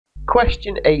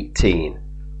Question 18.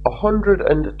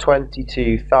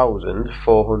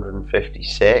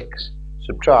 122,456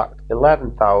 subtract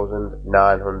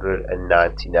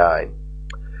 11,999.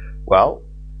 Well,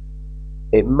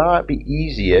 it might be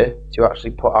easier to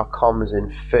actually put our commas in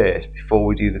first before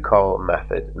we do the column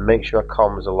method and make sure our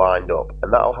commas are lined up,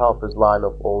 and that will help us line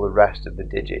up all the rest of the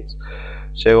digits.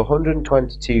 So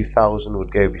 122,000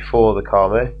 would go before the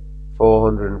comma,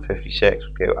 456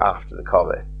 would go after the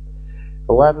comma.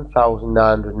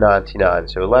 11,999,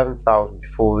 so 11,000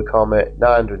 before the comma,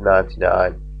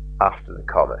 999 after the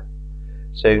comma.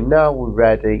 So now we're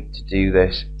ready to do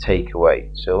this takeaway.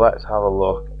 So let's have a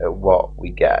look at what we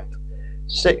get.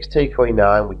 6 take away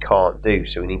 9 we can't do,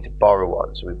 so we need to borrow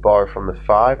one. So we borrow from the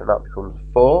 5 and that becomes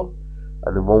 4,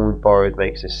 and the one we borrowed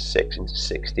makes us 6 into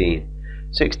 16.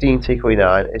 16 take away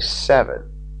 9 is 7.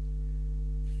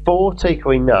 4 take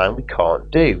away 9 we can't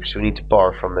do, so we need to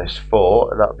borrow from this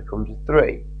 4 and that becomes a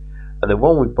 3. And the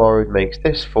one we borrowed makes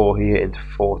this 4 here into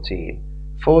 14.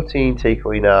 14 take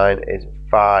away 9 is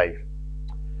 5.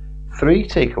 3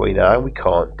 take away 9 we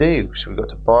can't do, so we've got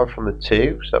to borrow from the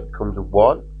 2, so that becomes a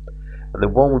 1. And the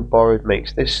one we borrowed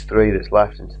makes this 3 that's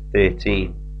left into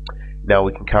 13. Now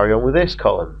we can carry on with this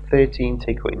column. 13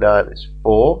 take away 9 is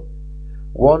 4.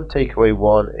 1 take away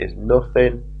 1 is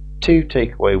nothing. 2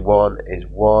 take away 1 is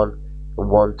 1. And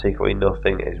 1 take away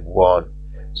nothing is 1.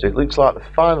 So it looks like the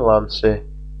final answer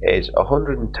is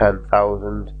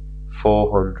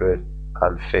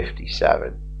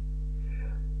 110,457.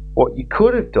 What you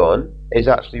could have done is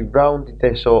actually rounded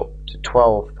this up to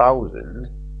 12,000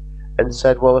 and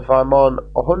said, well, if I'm on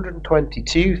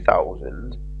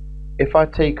 122,000, if I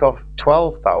take off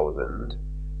 12,000,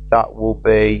 that will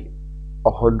be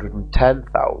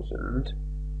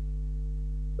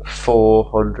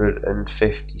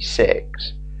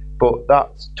 110,456. But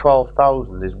that's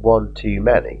 12,000 is one too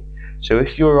many. So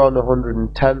if you're on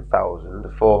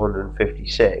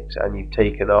 110,456 and you've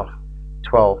taken off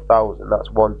 12,000,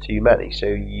 that's one too many. So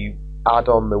you add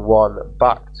on the 1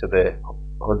 back to the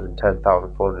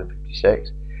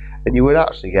 110,456 and you would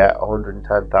actually get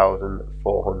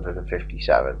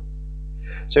 110,457.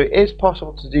 So it is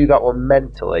possible to do that one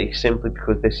mentally, simply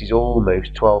because this is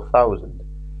almost 12,000.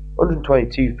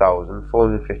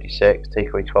 122,456 take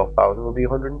away 12,000 will be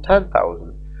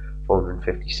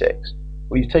 110,456.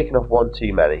 Well, you've taken off one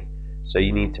too many, so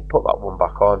you need to put that one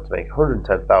back on to make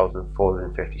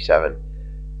 110,457.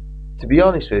 To be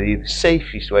honest with you, the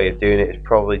safest way of doing it is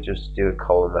probably just to do a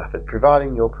column method.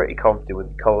 Providing you're pretty confident with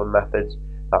the column methods,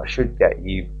 that should get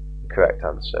you the correct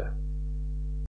answer.